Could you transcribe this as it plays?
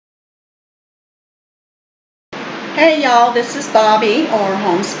Hey y'all, this is Bobby, or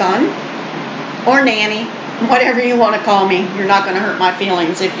Homespun, or Nanny, whatever you want to call me. You're not going to hurt my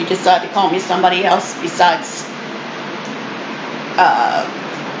feelings if you decide to call me somebody else besides, I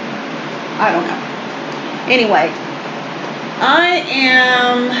don't know. Anyway, I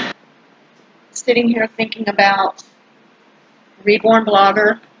am sitting here thinking about Reborn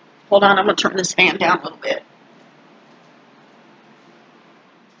Blogger. Hold on, I'm going to turn this fan down a little bit.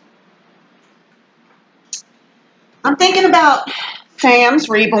 I'm thinking about Sam's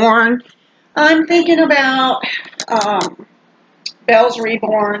Reborn. I'm thinking about Belle's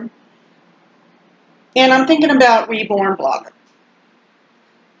Reborn. And I'm thinking about Reborn Blogger.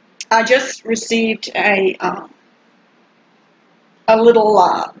 I just received a little,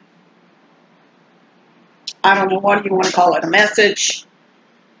 I don't know, what do you want to call it, a message.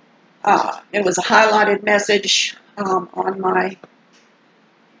 It was a highlighted message on my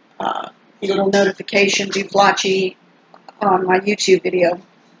little notification dooflachi on my YouTube video.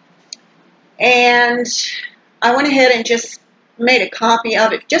 And I went ahead and just made a copy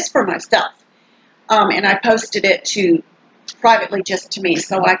of it just for myself. And I posted it privately just to me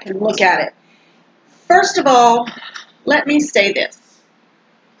so I can look at it. First of all, let me say this.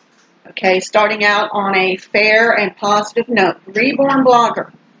 Okay, starting out on a fair and positive note. Reborn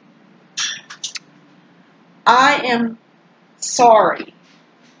Blogger. I am sorry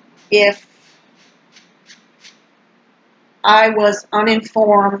if I was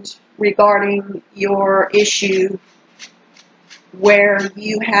uninformed regarding your issue where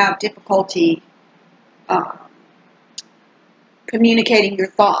you have difficulty communicating your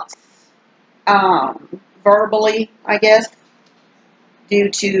thoughts verbally, I guess,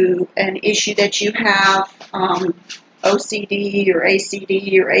 due to an issue that you have, OCD or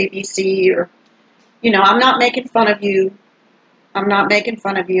ACD or ABC, or, you know, I'm not making fun of you. I'm not making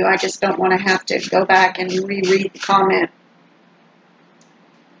fun of you. I just don't want to have to go back and reread the comment.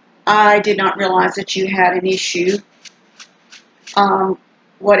 I did not realize that you had an issue,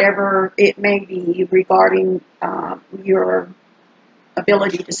 whatever it may be, regarding your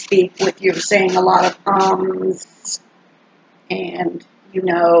ability to speak, with your saying a lot of and you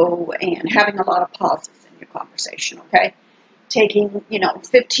know, and having a lot of pauses in your conversation, okay? Taking,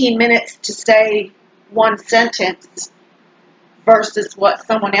 15 minutes to say one sentence versus what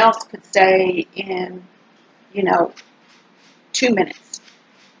someone else could say in, 2 minutes.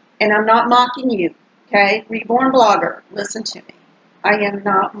 And I'm not mocking you, okay? Reborn Blogger, listen to me. I am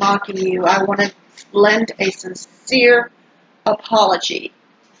not mocking you. I want to lend a sincere apology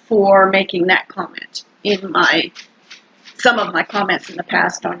for making that comment in some of my comments in the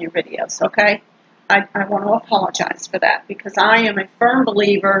past on your videos, okay? I want to apologize for that, because I am a firm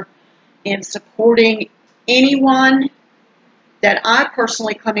believer in supporting anyone that I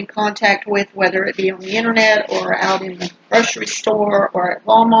personally come in contact with, whether it be on the internet or out in the grocery store or at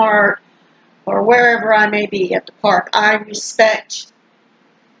Walmart or wherever I may be, at the park. I respect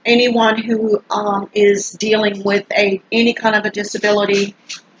anyone who is dealing with any kind of a disability,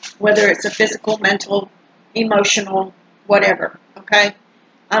 whether it's a physical, mental, emotional, whatever, okay?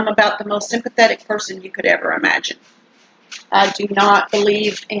 I'm about the most sympathetic person you could ever imagine. I do not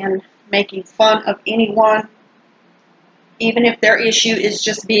believe in making fun of anyone, even if their issue is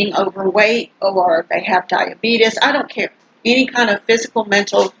just being overweight or they have diabetes. I don't care. Any kind of physical,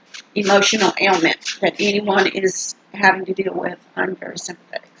 mental, emotional ailment that anyone is having to deal with, I'm very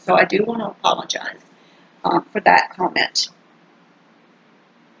sympathetic. So I do want to apologize for that comment.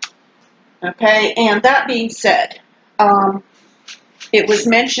 Okay, and that being said, it was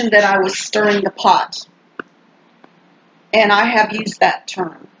mentioned that I was stirring the pot. And I have used that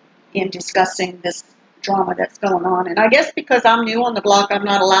term in discussing this drama that's going on. And I guess because I'm new on the block, I'm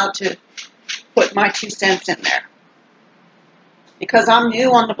not allowed to put my 2 cents in there. Because I'm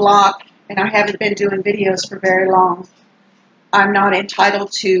new on the block and I haven't been doing videos for very long, I'm not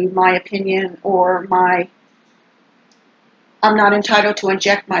entitled to my opinion, or I'm not entitled to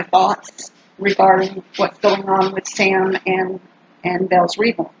inject my thoughts regarding what's going on with Sam and Belle's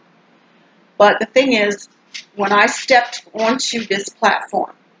Reborn. But the thing is, when I stepped onto this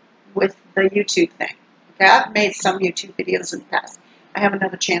platform with the YouTube thing, okay, I've made some YouTube videos in the past. I have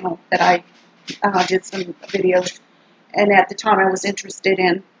another channel that I did some videos, and at the time I was interested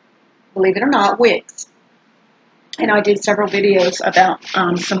in, believe it or not, wigs. And I did several videos about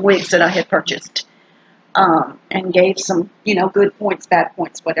some wigs that I had purchased, and gave some, good points, bad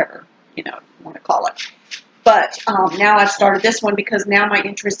points, whatever, you want to call it. But now I've started this one because now my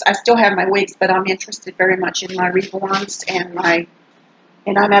interest, I still have my wigs, but I'm interested very much in my Reborns, and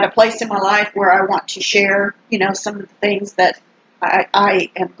I'm at a place in my life where I want to share, some of the things that I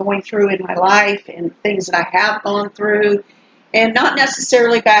am going through in my life and things that I have gone through, and not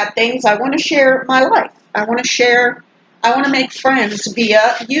necessarily bad things. I want to share my life. I want to make friends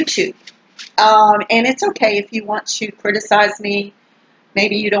via YouTube. And it's okay if you want to criticize me.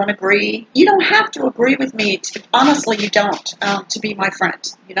 Maybe you don't agree. You don't have to agree with me. Honestly, you don't, to be my friend,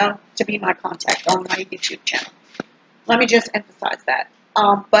 to be my contact on my YouTube channel. Let me just emphasize that.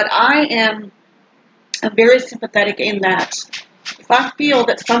 But I am very sympathetic in that if I feel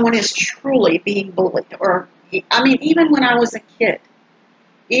that someone is truly being bullied, or, I mean, even when I was a kid,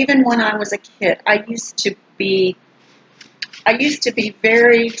 I used to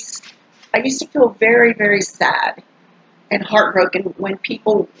feel very, very sad and heartbroken when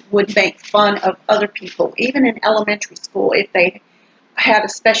people would make fun of other people, even in elementary school, if they had a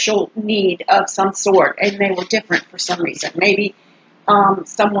special need of some sort and they were different for some reason. Maybe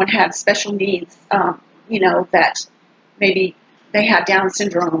someone had special needs, that maybe they had Down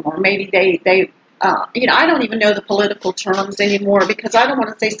syndrome, or maybe I don't even know the political terms anymore, because I don't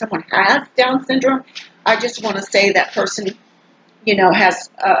want to say someone has Down syndrome. I just want to say that person, has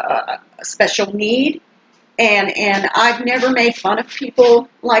a special need. And I've never made fun of people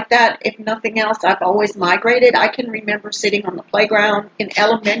like that. If nothing else, I've always migrated. I can remember sitting on the playground in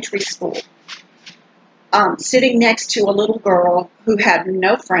elementary school, sitting next to a little girl who had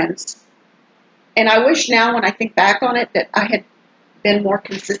no friends. And I wish now, when I think back on it, that I had been more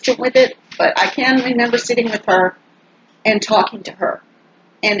consistent with it. But I can remember sitting with her and talking to her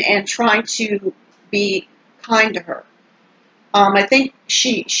and trying to be kind to her. I think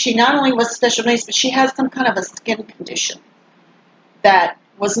she not only was special needs, but she has some kind of a skin condition that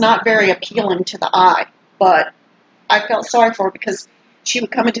was not very appealing to the eye. But I felt sorry for her, because she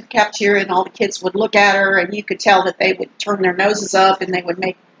would come into the cafeteria and all the kids would look at her, and you could tell that they would turn their noses up and they would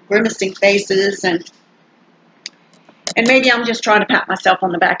make grimacing faces. And maybe I'm just trying to pat myself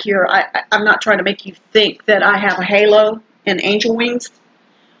on the back here. I'm not trying to make you think that I have a halo and angel wings.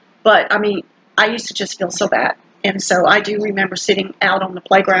 But, I mean, I used to just feel so bad. And so I do remember sitting out on the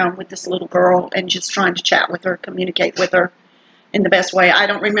playground with this little girl and just trying to chat with her, communicate with her in the best way. I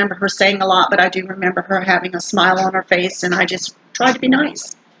don't remember her saying a lot, but I do remember her having a smile on her face, and I just tried to be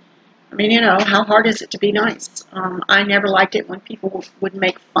nice. I mean, how hard is it to be nice? I never liked it when people would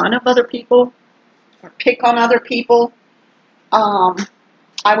make fun of other people or pick on other people. I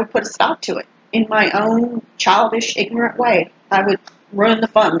would put a stop to it in my own childish, ignorant way. I would ruin the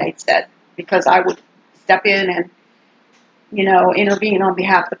fun, they said, because I would step in and, intervene on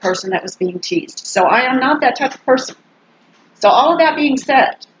behalf of the person that was being teased. So I am not that type of person. So all of that being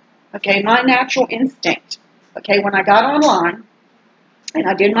said, okay, my natural instinct, okay, when I got online and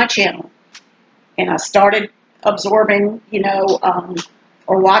I did my channel and I started absorbing,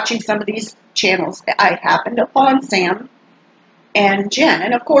 or watching some of these channels, I happened upon Sam and Jen.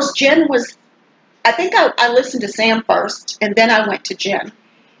 And of course, Jen was, I think I listened to Sam first, and then I went to Jen.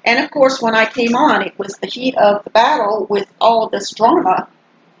 And of course, when I came on, it was the heat of the battle with all of this drama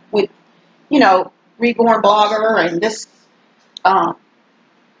with, Reborn Blogger and this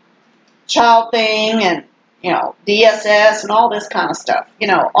child thing and, DSS and all this kind of stuff.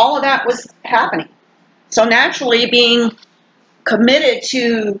 All of that was happening. So naturally, being committed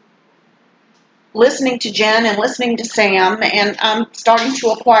to listening to Jen and listening to Sam, and I'm starting to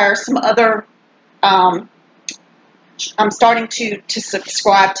acquire some other I'm starting to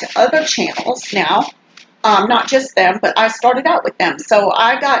subscribe to other channels now, not just them, but I started out with them. So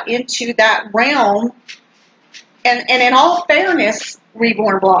I got into that realm, and in all fairness,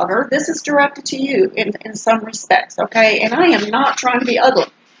 Reborn Blogger, this is directed to you in some respects, okay? And I am not trying to be ugly,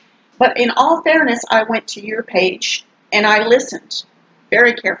 but in all fairness, I went to your page and I listened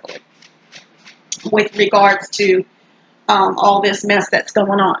very carefully with regards to all this mess that's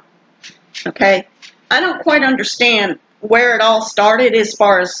going on, okay? I don't quite understand where it all started as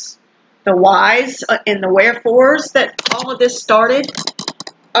far as the whys and the wherefores that all of this started.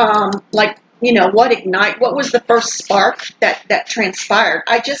 What was the first spark that transpired?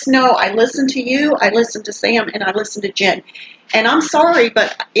 I just know I listened to you, I listened to Sam, and I listened to Jen. And I'm sorry,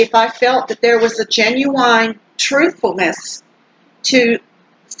 but if I felt that there was a genuine truthfulness to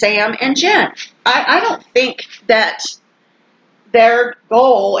Sam and Jen, I don't think that their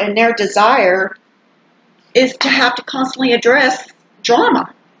goal and their desire is to have to constantly address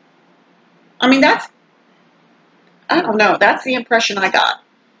drama. I mean, I don't know, that's the impression I got.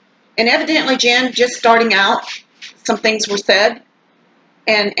 And evidently, Jen, just starting out, some things were said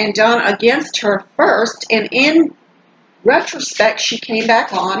and done against her first, and in retrospect, she came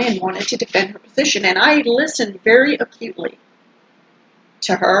back on and wanted to defend her position, and I listened very acutely.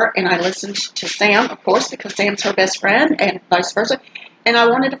 to her, and I listened to Sam, of course, because Sam's her best friend, and vice versa. And I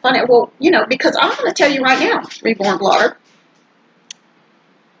wanted to find out, well, you know, because I'm going to tell you right now, Reborn Blogger,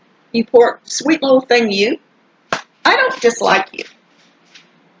 you poor, sweet little thing, you. I don't dislike you.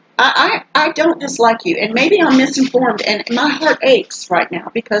 I don't dislike you, and maybe I'm misinformed, and my heart aches right now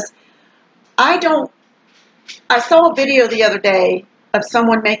because I saw a video the other day of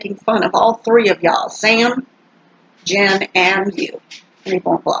someone making fun of all three of y'all, Sam, Jen, and you,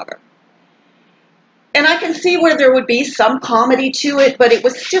 Reborn Blogger. And I can see where there would be some comedy to it, but it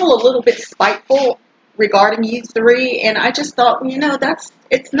was still a little bit spiteful regarding you three, and I just thought, you know,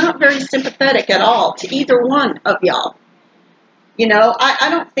 it's not very sympathetic at all to either one of y'all. You know, I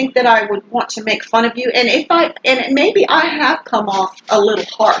don't think that I would want to make fun of you. And maybe I have come off a little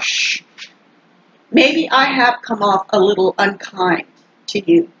harsh. Maybe I have come off a little unkind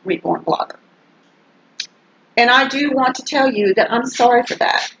to you, Reborn Blogger. And I do want to tell you that I'm sorry for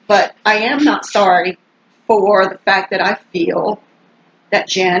that. But I am not sorry for the fact that I feel that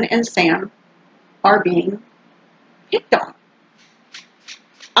Jen and Sam are being picked on.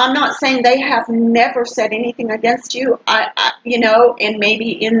 I'm not saying they have never said anything against you. You know, and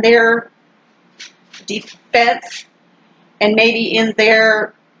maybe in their defense and maybe in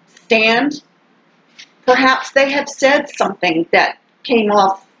their stand, perhaps they have said something that came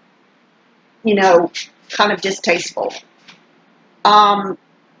off, you know, kind of distasteful. I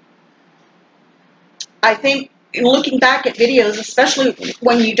think looking back at videos, especially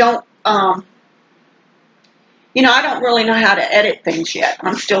when you don't, you know, I don't really know how to edit things yet.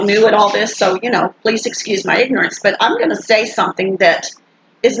 I'm still new at all this, so, you know, please excuse my ignorance. But I'm going to say something that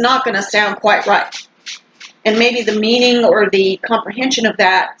is not going to sound quite right. And maybe the meaning or the comprehension of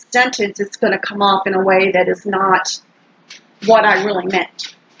that sentence is going to come off in a way that is not what I really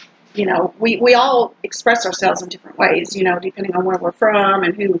meant. You know, we all express ourselves in different ways, you know, depending on where we're from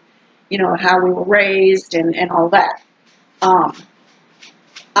and who, you know, how we were raised and all that.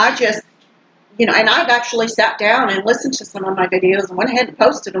 I just, you know, and I've actually sat down and listened to some of my videos and went ahead and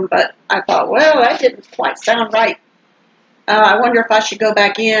posted them, but I thought, well, that didn't quite sound right. I wonder if I should go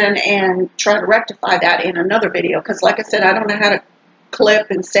back in and try to rectify that in another video, because like I said, I don't know how to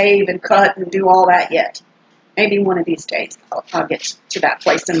clip and save and cut and do all that yet. Maybe one of these days I'll get to that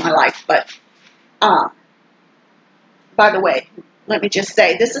place in my life. But, by the way, let me just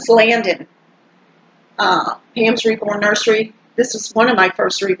say, this is Landon, Pam's Reborn Nursery. This is one of my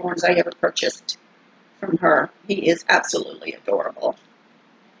first Reborns I ever purchased from her. He is absolutely adorable.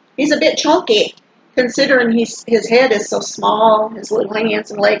 He's a bit chunky, considering his head is so small. His little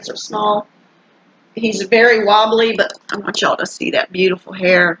hands and legs are small. He's very wobbly, but I want y'all to see that beautiful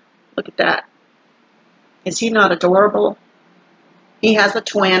hair. Look at that. Is he not adorable? He has a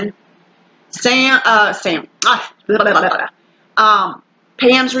twin.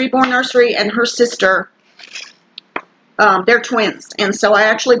 Pam's Reborn Nursery and her sister, they're twins. And so I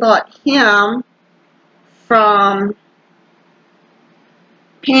actually bought him from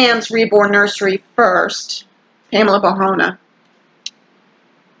Pam's Reborn Nursery first, Pamela Bohona.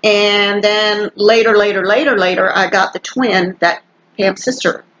 And then later, I got the twin that Pam's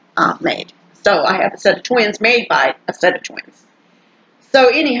sister made. So I have a set of twins made by a set of twins.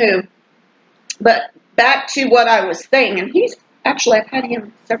 So anywho, but back to what I was saying, and he's actually, I've had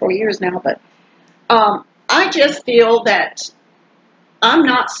him several years now, but I just feel that I'm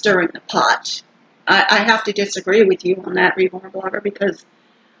not stirring the pot. I have to disagree with you on that, Reborn Blogger, because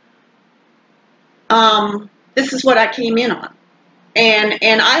this is what I came in on. And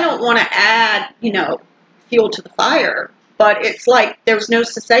I don't want to add, you know, fuel to the fire, but it's like there's no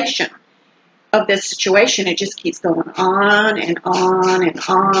cessation of this situation. It just keeps going on and on and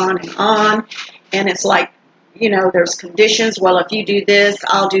on and on. And it's like, you know, there's conditions. Well, if you do this,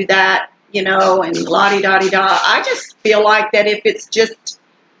 I'll do that, you know, and la-di-da-di-da. I just feel like that if it's just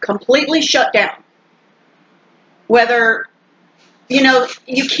completely shut down, whether, you know,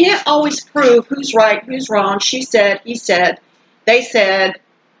 you can't always prove who's right, who's wrong. She said, he said, they said,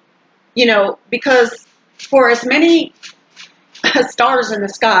 you know, because for as many stars in the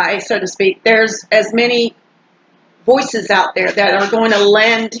sky, so to speak, there's as many voices out there that are going to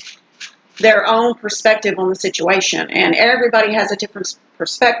lend their own perspective on the situation, and everybody has a different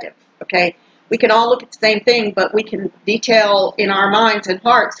perspective, okay? We can all look at the same thing, but we can detail in our minds and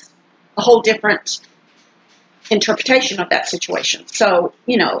hearts a whole different interpretation of that situation. So,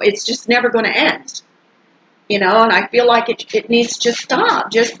 you know, it's just never going to end, you know, and I feel like it needs to just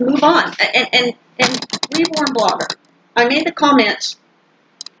stop, just move on. And Reborn Blogger, I made the comment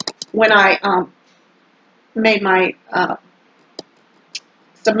when I made my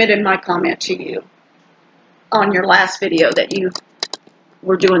submitted my comment to you on your last video that you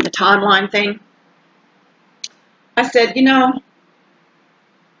were doing the timeline thing, I said, you know,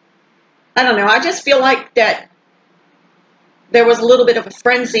 I don't know. I just feel like that there was a little bit of a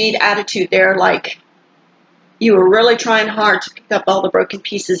frenzied attitude there, like you were really trying hard to pick up all the broken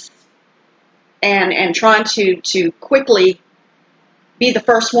pieces and trying to quickly be the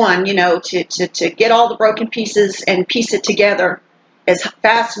first one, you know, to get all the broken pieces and piece it together as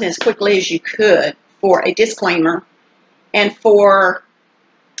fast and as quickly as you could for a disclaimer and for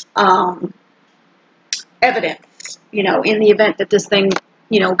evidence, you know, in the event that this thing,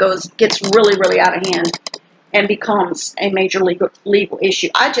 you know, gets really, really out of hand and becomes a major legal issue.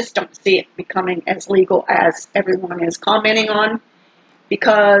 I just don't see it becoming as legal as everyone is commenting on,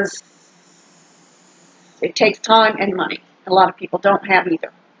 because it takes time and money. A lot of people don't have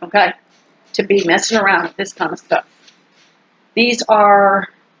either, okay, to be messing around with this kind of stuff. These are,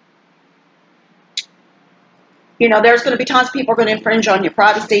 you know, there's going to be times people are going to infringe on your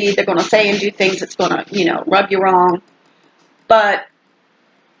privacy. They're going to say and do things that's going to, you know, rub you wrong. But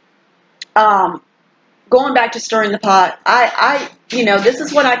going back to stirring the pot, you know, this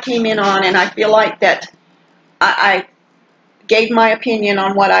is what I came in on, and I feel like that I gave my opinion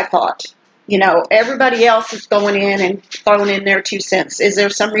on what I thought. You know, everybody else is going in and throwing in their 2 cents. Is there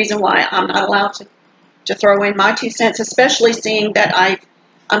some reason why I'm not allowed to throw in my 2 cents, especially seeing that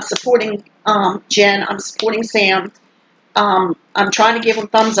I'm supporting Jen, I'm supporting Sam. I'm trying to give them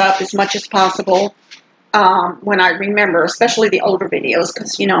thumbs up as much as possible when I remember, especially the older videos,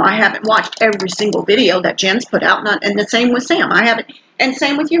 because, you know, I haven't watched every single video that Jen's put out, and the same with Sam. I haven't, and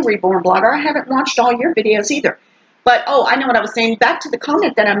same with you, Reborn Blogger. I haven't watched all your videos either. But, oh, I know what I was saying. Back to the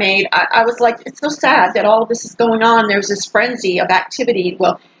comment that I made, I was like, it's so sad that all of this is going on. There's this frenzy of activity.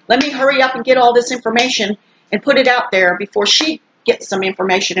 Well, let me hurry up and get all this information and put it out there before she gets some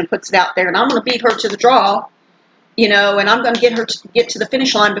information and puts it out there. And I'm going to beat her to the draw, you know, and I'm going to get her to get to the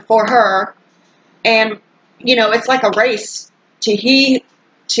finish line before her. And, you know, it's like a race to he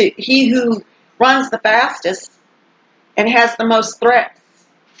who runs the fastest and has the most threats.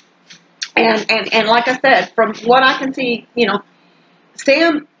 And like I said, from what I can see, you know,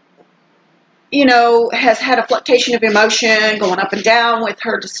 Sam, you know, has had a fluctuation of emotion going up and down with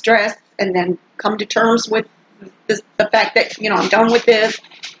her distress, and then come to terms with the fact that, you know, I'm done with this.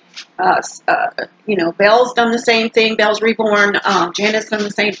 You know, Belle's done the same thing. Belle's Reborn. Jen has done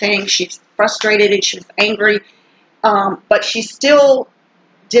the same thing. She's frustrated and she's angry, but she still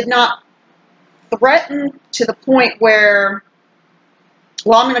did not threaten to the point where,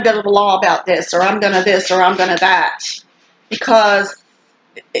 well, I'm going to go to the law about this, or I'm going to this, or I'm going to that, because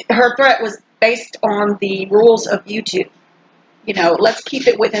her threat was based on the rules of YouTube. You know, let's keep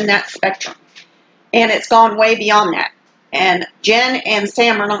it within that spectrum. And it's gone way beyond that. And Jen and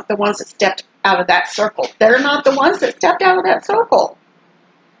Sam are not the ones that stepped out of that circle. They're not the ones that stepped out of that circle.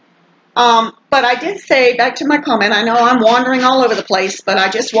 But I did say, back to my comment, I know I'm wandering all over the place, but I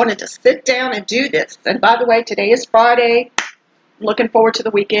just wanted to sit down and do this. And by the way, today is Friday. I'm looking forward to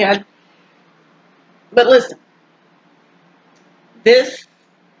the weekend. But listen, the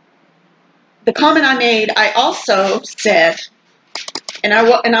comment I made, I also said, and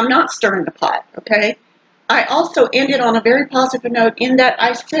I'm not stirring the pot, okay? I also ended on a very positive note in that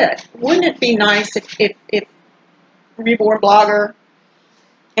I said, wouldn't it be nice if Reborn Blogger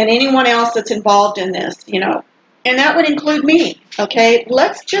and anyone else that's involved in this, you know, and that would include me, okay?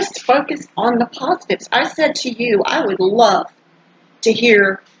 Let's just focus on the positives. I said to you, I would love to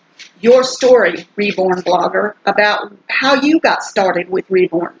hear your story, Reborn Blogger, about how you got started with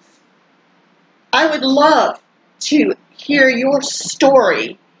Reborns. I would love to hear your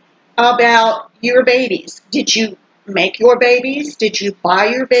story about your babies. Did you make your babies? Did you buy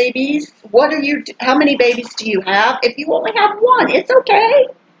your babies? How many babies do you have? If you only have one, it's okay.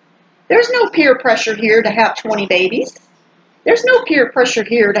 There's no peer pressure here to have 20 babies. There's no peer pressure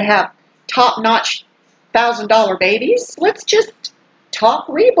here to have top-notch $1,000 babies. Let's just talk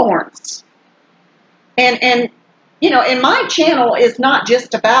Reborns. And you know, and my channel is not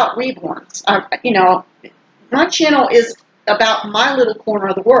just about Reborns. You know, my channel is about my little corner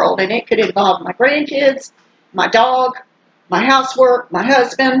of the world, and it could involve my grandkids, my dog, my housework, my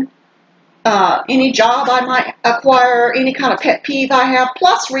husband, any job I might acquire, any kind of pet peeve I have,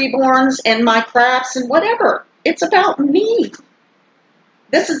 plus Reborns and my crafts and whatever. It's about me.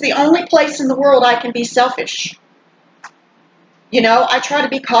 This is the only place in the world I can be selfish. You know, I try to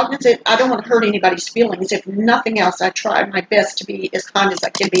be cognizant. I don't want to hurt anybody's feelings. If nothing else, I try my best to be as kind as I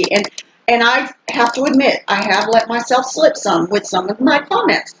can be. And I have to admit, I have let myself slip some with some of my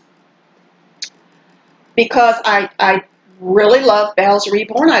comments. Because I really love Belle's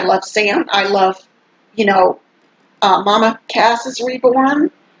Reborn. I love Sam. I love, you know, Mama Cass's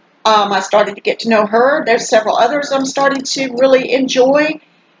Reborn. I started to get to know her. There's several others I'm starting to really enjoy.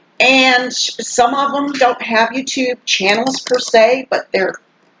 And some of them don't have YouTube channels per se, but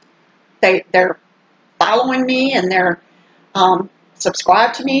they're following me and they're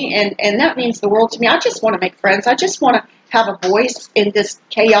subscribed to me, and that means the world to me. I just want to make friends. I just want to have a voice in this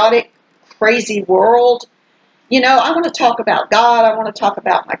chaotic, crazy world. You know, I want to talk about God. I want to talk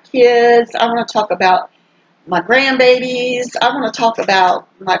about my kids. I want to talk about my grandbabies. I want to talk about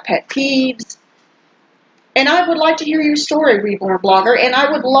my pet peeves. And I would like to hear your story, Reborn Blogger, and I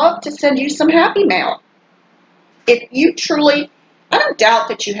would love to send you some happy mail. If you truly, I don't doubt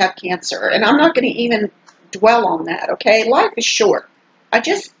that you have cancer, and I'm not going to even dwell on that, okay? Life is short. I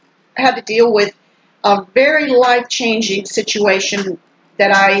just had to deal with a very life-changing situation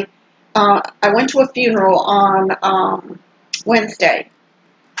that I went to a funeral on Wednesday.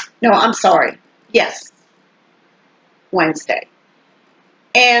 No, I'm sorry. Yes, Wednesday.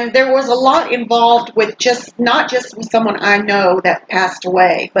 And there was a lot involved with not just with someone I know that passed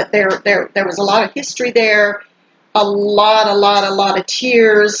away, but there was a lot of history there, a lot of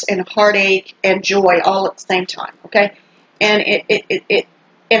tears and heartache and joy all at the same time. Okay, and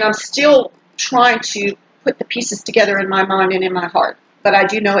and I'm still trying to put the pieces together in my mind and in my heart, but I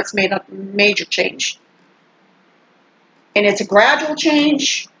do know it's made a major change, and it's a gradual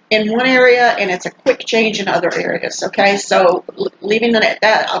change in one area, and it's a quick change in other areas, okay? So leaving it at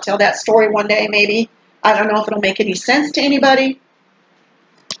that, I'll tell that story one day, maybe. I don't know if it'll make any sense to anybody,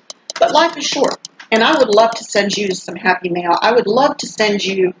 but life is short, and I would love to send you some happy mail. I would love to send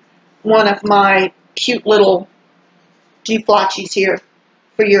you one of my cute little deflotchies here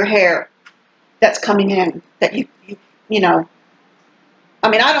for your hair that's coming in, that you know, I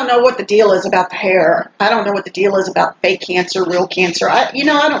mean, I don't know what the deal is about the hair. I don't know what the deal is about fake cancer, real cancer. I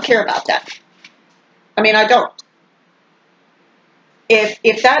don't care about that. I mean, I don't. If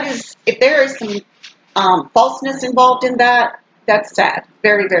there is some falseness involved in that, that's sad.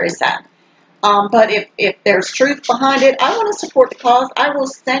 Very, very sad. But if there's truth behind it, I want to support the cause. I will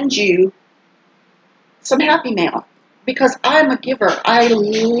send you some happy mail because I'm a giver. I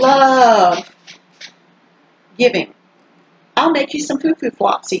love giving. I'll make you some poo-poo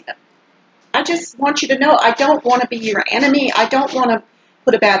flops even. I just want you to know I don't want to be your enemy. I don't want to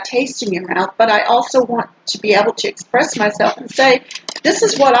put a bad taste in your mouth, but I also want to be able to express myself and say, this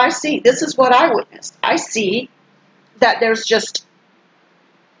is what I see. This is what I witnessed. I see that there's just,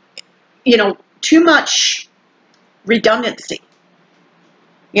 you know, too much redundancy.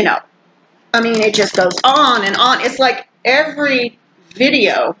 You know, I mean, it just goes on and on. It's like every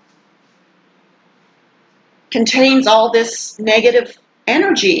video contains all this negative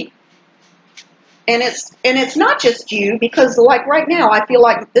energy. And it's not just you, because like right now, I feel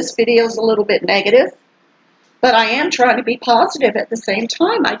like this video is a little bit negative, but I am trying to be positive at the same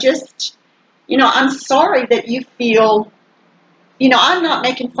time. I just, you know, I'm sorry that you feel, you know, I'm not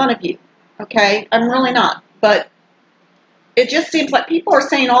making fun of you, okay? I'm really not. But it just seems like people are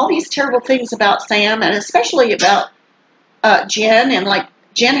saying all these terrible things about Sam, and especially about Jen, and like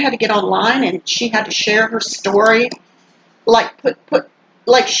Jen had to get online and she had to share her story, like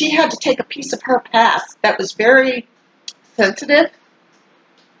like she had to take a piece of her past that was very sensitive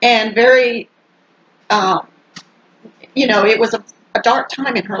and very, you know, it was a dark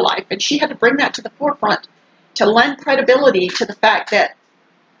time in her life, and she had to bring that to the forefront to lend credibility to the fact that,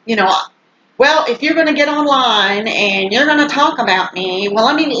 you know, well, if you're going to get online and you're going to talk about me, well,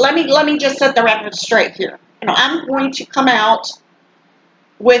 let me just set the record straight here. You know, I'm going to come out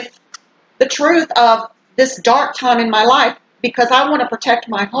with the truth of this dark time in my life because I want to protect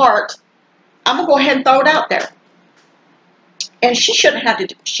my heart. I'm going to go ahead and throw it out there. And she shouldn't have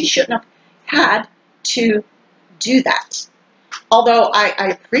had to do that. Although I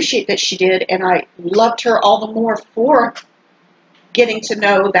appreciate that she did, and I loved her all the more for getting to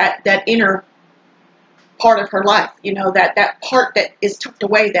know that inner part of her life, you know, that part that is tucked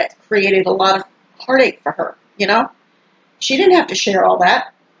away that created a lot of heartache for her, you know. She didn't have to share all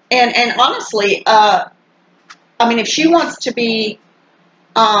that. And honestly, I mean, if she wants to be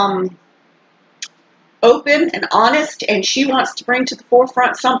open and honest, and she wants to bring to the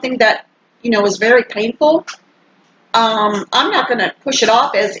forefront something that, you know, is very painful, I'm not going to push it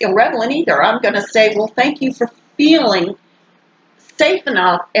off as irrelevant either. I'm going to say, well, thank you for feeling safe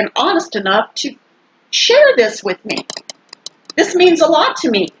enough and honest enough to share this with me. This means a lot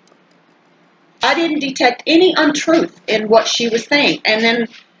to me. I didn't detect any untruth in what she was saying. And then,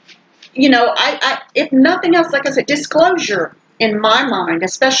 you know, if nothing else, like I said, disclosure in my mind,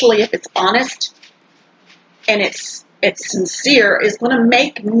 especially if it's honest and it's sincere, is going to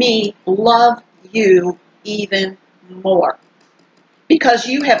make me love you even more. Because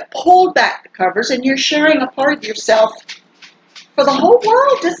you have pulled back the covers and you're sharing a part of yourself for the whole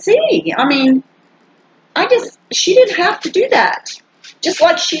world to see. I mean, she didn't have to do that. Just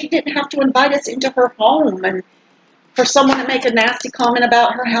like she didn't have to invite us into her home and for someone to make a nasty comment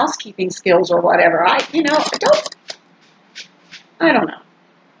about her housekeeping skills or whatever. I don't know.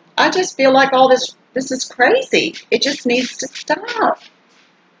 I just feel like all this is crazy. It just needs to stop.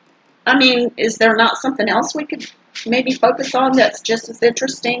 I mean, is there not something else we could maybe focus on that's just as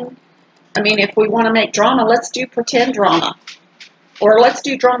interesting? I mean, if we want to make drama, let's do pretend drama. Or let's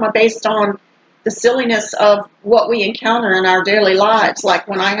do drama based on the silliness of what we encounter in our daily lives. Like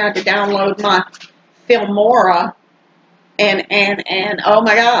when I had to download my Filmora, and oh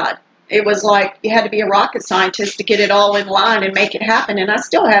my God, it was like you had to be a rocket scientist to get it all in line and make it happen. And I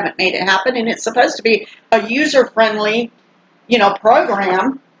still haven't made it happen. And it's supposed to be a user-friendly,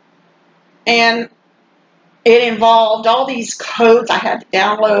 program. And it involved all these codes. I had to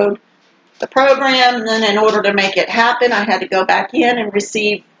download the program, and then in order to make it happen, I had to go back in and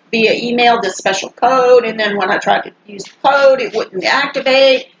receive via email this special code, and then when I tried to use the code, it wouldn't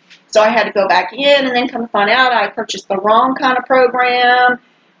activate, so I had to go back in, and then come to find out I purchased the wrong kind of program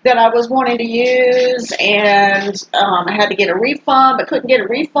that I was wanting to use, and I had to get a refund, but couldn't get a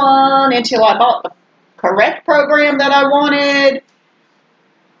refund until I bought the correct program that I wanted,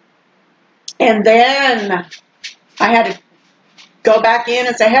 and then I had to go back in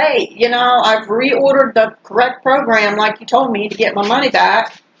and say, hey, I've reordered the correct program like you told me to get my money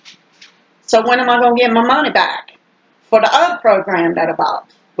back. So when am I going to get my money back for the other program that I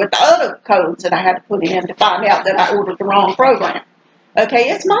bought with the other codes that I had to put in to find out that I ordered the wrong program? Okay,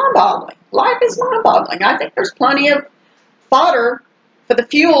 it's mind-boggling. Life is mind-boggling. I think there's plenty of fodder for the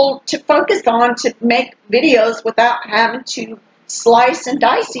fuel to focus on to make videos without having to slice and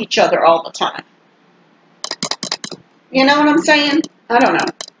dice each other all the time. You know what I'm saying? I don't know.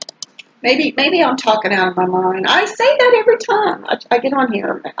 Maybe I'm talking out of my mind. I say that every time I get on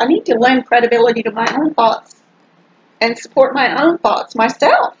here. I need to lend credibility to my own thoughts and support my own thoughts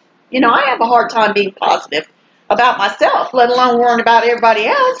myself. I have a hard time being positive about myself, let alone worrying about everybody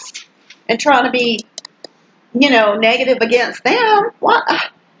else and trying to be, negative against them. What?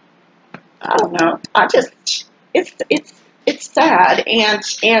 I don't know. It's sad.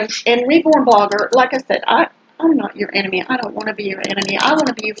 And Reborn Blogger, like I said, I'm not your enemy. I don't want to be your enemy. I want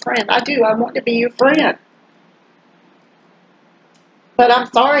to be your friend. I do. I want to be your friend. But I'm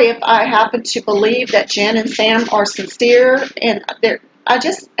sorry if I happen to believe that Jen and Sam are sincere, and I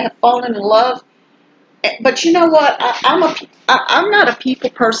just have fallen in love. But you know what? I'm not a people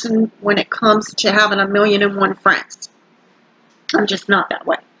person when it comes to having 1,000,001 friends. I'm just not that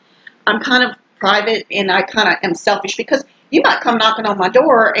way. I'm kind of private, and I kind of am selfish because you might come knocking on my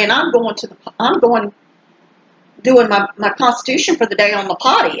door, and I'm doing my constitution for the day on the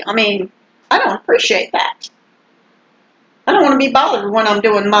potty. I mean, I don't appreciate that. I don't want to be bothered when I'm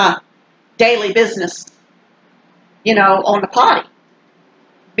doing my daily business, on the potty.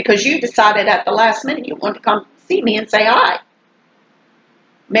 Because you decided at the last minute you want to come see me and say hi.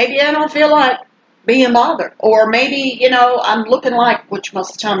 Maybe I don't feel like being bothered. Or maybe, I'm looking like, which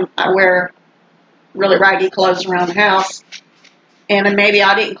most of the time I wear really raggy clothes around the house. And maybe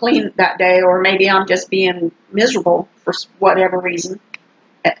I didn't clean that day, or maybe I'm just being miserable for whatever reason.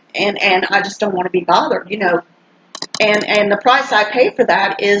 And I just don't want to be bothered, And the price I pay for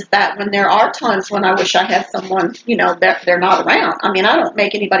that is that when there are times when I wish I had someone, that they're not around. I mean, I don't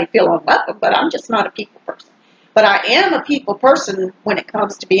make anybody feel unwelcome, but I'm just not a people person. But I am a people person when it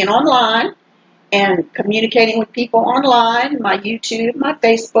comes to being online and communicating with people online, my YouTube, my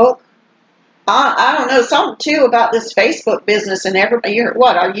Facebook. I don't know, something too about this Facebook business and everybody.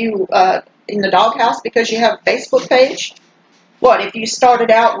 What, are you in the doghouse because you have a Facebook page? What, if you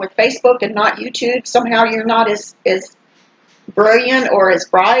started out with Facebook and not YouTube, somehow you're not as brilliant or as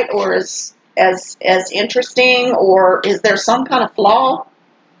bright or as interesting, or is there some kind of flaw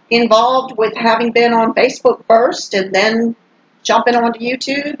involved with having been on Facebook first and then jumping onto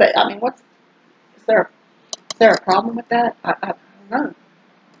YouTube? But I mean, is there a problem with that? I don't know.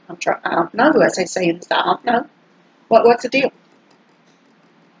 I don't know, as they say in the South. I don't know. What's the deal?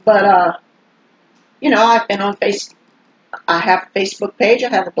 But I've been on Facebook. I have a Facebook page, I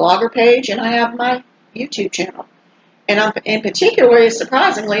have a blogger page, and I have my YouTube channel. And in particular,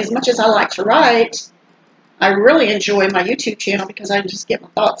 surprisingly, as much as I like to write, I really enjoy my YouTube channel because I just get my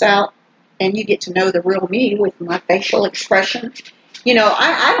thoughts out, and you get to know the real me with my facial expression.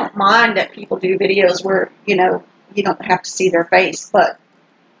 I don't mind that people do videos where, you don't have to see their face, but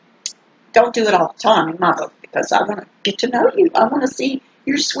don't do it all the time in my book, because I want to get to know you. I want to see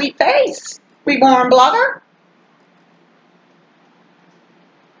your sweet face, Reborn Blogger.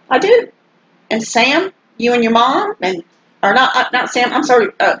 I do. And Sam, you and your mom, and or not Sam, I'm sorry,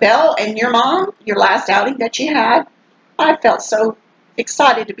 Belle and your mom, your last outing that you had, I felt so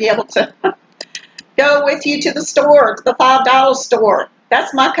excited to be able to go with you to the store, to the $5 store.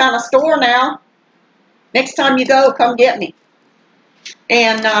 That's my kind of store now. Next time you go, come get me.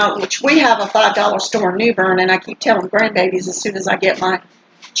 And which we have a $5 store in New Bern, and I keep telling grandbabies as soon as I get my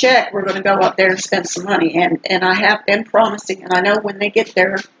check, we're going to go up there and spend some money. And I have been promising, and I know when they get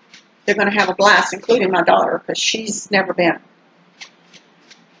there, they're going to have a blast, including my daughter, because she's never been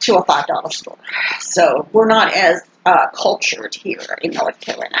to a $5 store. So we're not as cultured here in North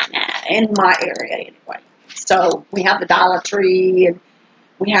Carolina, in my area anyway. So we have the Dollar Tree, and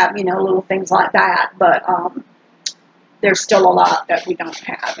we have, you know, little things like that, but there's still a lot that we don't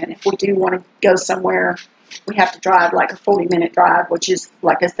have. And if we do want to go somewhere, we have to drive like a 40-minute drive, which is,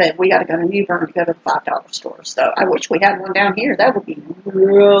 like I said, we got to go to New Bern to go to the $5 store. So I wish we had one down here. That would be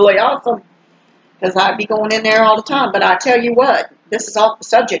really awesome, because I'd be going in there all the time. But I tell you what, this is off the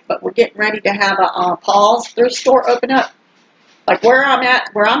subject, but we're getting ready to have a Paul's thrift store open up. Like where I'm at,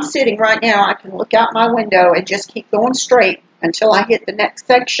 where I'm sitting right now, I can look out my window and just keep going straight until I hit the next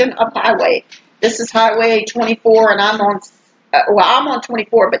section of highway. This is Highway 24, and I'm on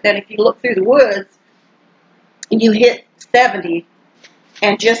 24, but then if you look through the woods, you hit 70,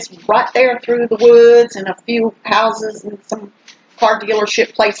 and just right there through the woods and a few houses and some car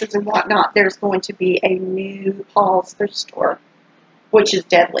dealership places and whatnot, there's going to be a new Paul's thrift store, which is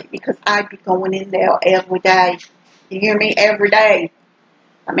deadly, because I'd be going in there every day. You hear me? Every day.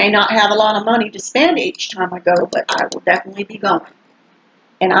 I may not have a lot of money to spend each time I go, but I will definitely be going.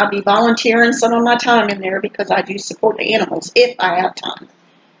 And I'll be volunteering some of my time in there, because I do support the animals if I have time.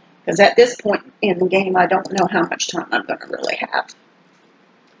 Because at this point in the game, I don't know how much time I'm going to really have.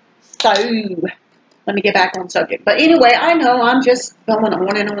 So, let me get back on subject. But anyway, I know I'm just going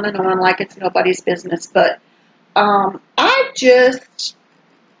on and on and on like it's nobody's business. But I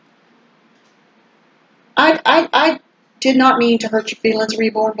did not mean to hurt your feelings,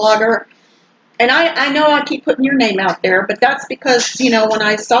 Reborn Blogger. And I know I keep putting your name out there, but that's because, you know, when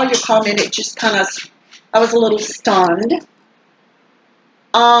I saw your comment, it just kind of, I was a little stunned.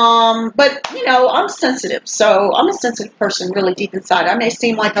 But, you know, I'm sensitive, so I'm a sensitive person really deep inside. I may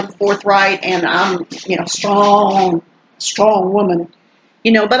seem like I'm forthright and I'm, you know, strong woman,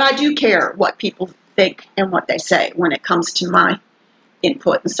 you know, but I do care what people think and what they say when it comes to my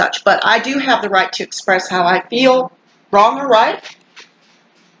input and such. But I do have the right to express how I feel, wrong or right.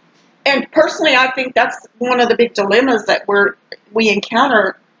 And personally, I think that's one of the big dilemmas that we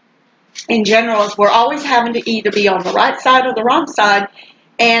encounter in general, is we're always having to either be on the right side or the wrong side.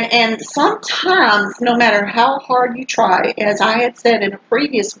 And sometimes, no matter how hard you try, as I had said in a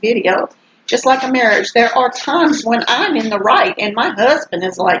previous video, just like a marriage, there are times when I'm in the right and my husband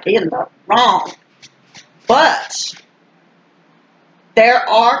is like in the wrong. But there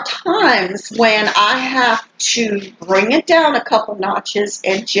are times when I have to bring it down a couple notches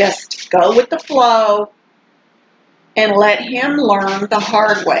and just go with the flow and let him learn the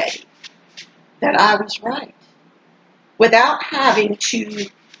hard way that I was right, without having to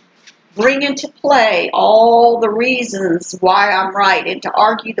bring into play all the reasons why I'm right, and to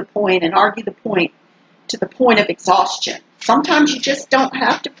argue the point and argue the point to the point of exhaustion. Sometimes you just don't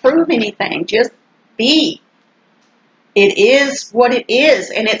have to prove anything. Just be. It is what it is,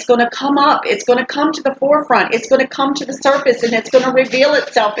 and it's going to come up. It's going to come to the forefront. It's going to come to the surface, and it's going to reveal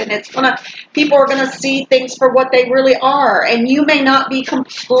itself, and people are going to see things for what they really are. And you may not be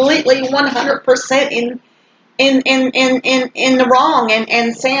completely 100% in the wrong,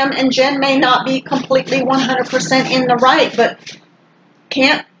 and Sam and Jen may not be completely 100% in the right, but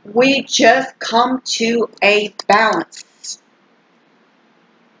can't we just come to a balance?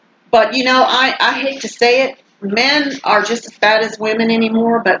 But, you know, I hate to say it, men are just as bad as women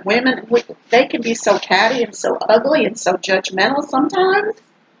anymore, but women, they can be so catty and so ugly and so judgmental sometimes.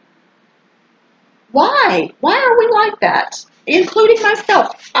 Why? Why are we like that? Including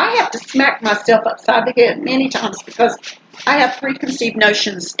myself. I have to smack myself upside the head many times because I have preconceived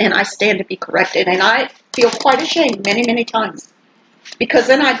notions and I stand to be corrected. And I feel quite ashamed many, many times. Because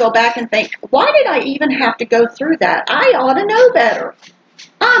then I go back and think, why did I even have to go through that? I ought to know better.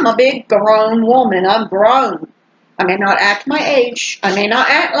 I'm a big grown woman. I'm grown. I may not act my age. I may not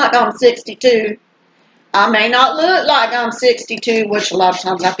act like I'm 62. I may not look like I'm 62, which a lot of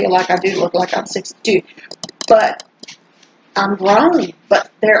times I feel like I do look like I'm 62. But I'm grown.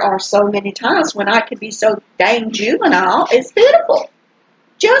 But there are so many times when I can be so dang juvenile. It's pitiful.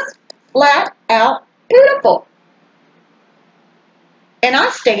 Just flat out pitiful. And I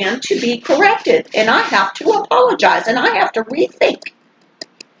stand to be corrected. And I have to apologize. And I have to rethink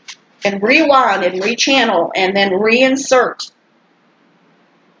and rewind and rechannel and then reinsert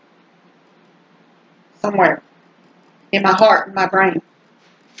somewhere in my heart and my brain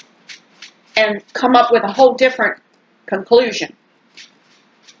and come up with a whole different conclusion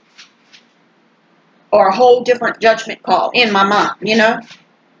or a whole different judgment call in my mind, you know?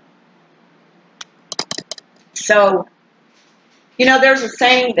 So, you know, there's a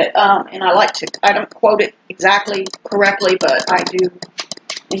saying that, and I don't quote it exactly correctly, but I do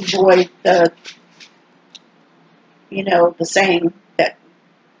enjoy the, you know, the saying that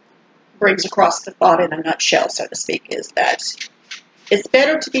brings across the thought in a nutshell, so to speak, is that it's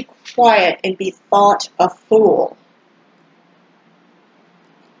better to be quiet and be thought a fool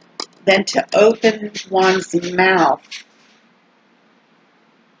than to open one's mouth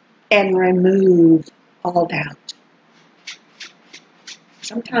and remove all doubt.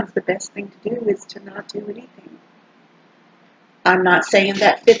 Sometimes the best thing to do is to not do anything. I'm not saying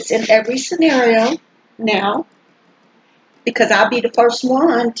that fits in every scenario now, because I'll be the first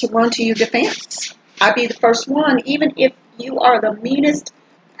one to run to your defense. I'll be the first one, even if you are the meanest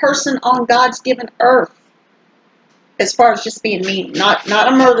person on God's given earth, as far as just being mean. Not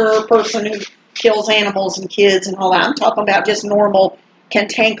a murderer person who kills animals and kids and all that. I'm talking about just normal,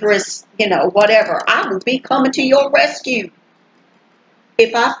 cantankerous, you know, whatever. I will be coming to your rescue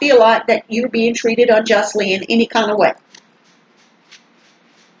if I feel like that you're being treated unjustly in any kind of way.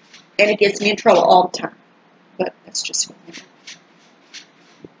 And it gets me in trouble all the time. But that's just what I know.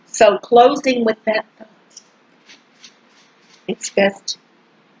 So closing with that thought, it's best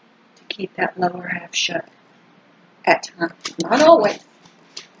to keep that lower half shut at times. Not always.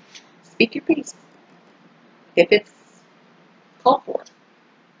 Speak your piece. If it's called for.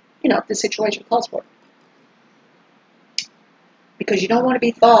 You know, if the situation calls for it. Because you don't want to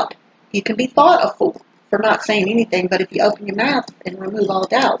be thought, you can be thought a fool for not saying anything, but if you open your mouth and remove all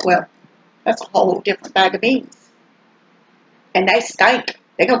doubt, well, that's a whole different bag of beans. And they stink.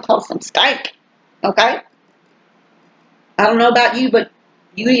 They're going to cause some stink. Okay? I don't know about you, but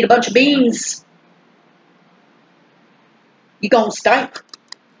you eat a bunch of beans, you're going to stink.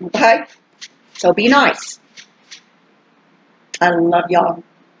 Okay? So be nice. I love y'all.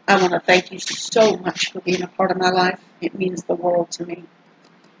 I want to thank you so much for being a part of my life. It means the world to me.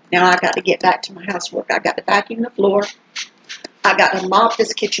 Now I got to get back to my housework. I got to vacuum the floor. I got to mop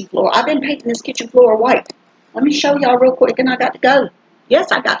this kitchen floor. I've been painting this kitchen floor white. Let me show y'all real quick, and I got to go.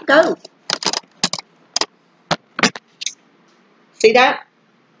 Yes, I got to go. See that?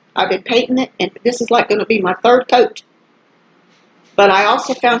 I've been painting it, and this is like going to be my third coat. But I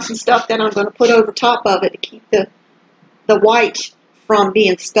also found some stuff that I'm going to put over top of it to keep the white from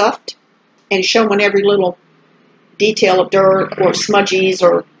being scuffed and showing every little detail of dirt or smudgies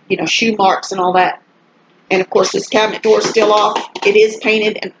or, you know, shoe marks and all that. And of course, this cabinet door is still off. It is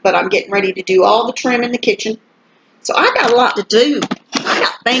painted, but I'm getting ready to do all the trim in the kitchen. So I got a lot to do. I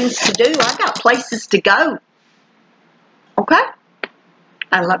got things to do. I got places to go. Okay?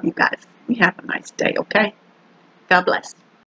 I love you guys. You have a nice day, okay? God bless.